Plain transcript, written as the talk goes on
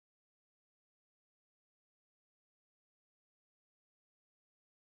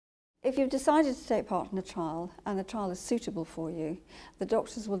If you've decided to take part in a trial and the trial is suitable for you, the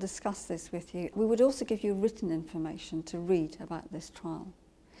doctors will discuss this with you. We would also give you written information to read about this trial.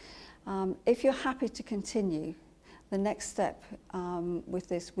 If you're happy to continue, the next step with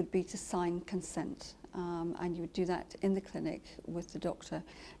this would be to sign consent, and you would do that in the clinic with the doctor.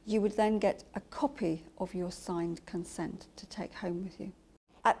 You would then get a copy of your signed consent to take home with you.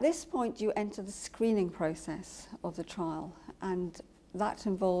 At this point you enter the screening process of the trial, and that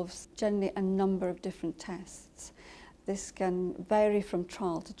involves generally a number of different tests. This can vary from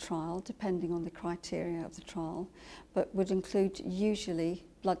trial to trial depending on the criteria of the trial, but would include usually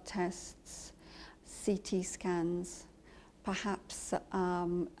blood tests, CT scans, perhaps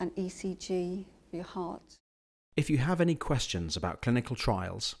an ECG for your heart. If you have any questions about clinical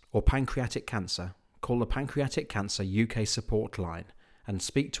trials or pancreatic cancer, call the Pancreatic Cancer UK support line and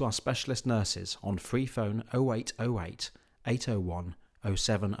speak to our specialist nurses on free phone 0808 801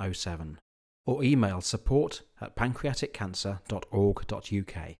 0707 or email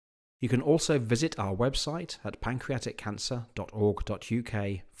support@pancreaticcancer.org.uk. You can also visit our website at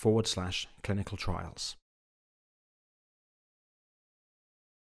pancreaticcancer.org.uk/clinical trials.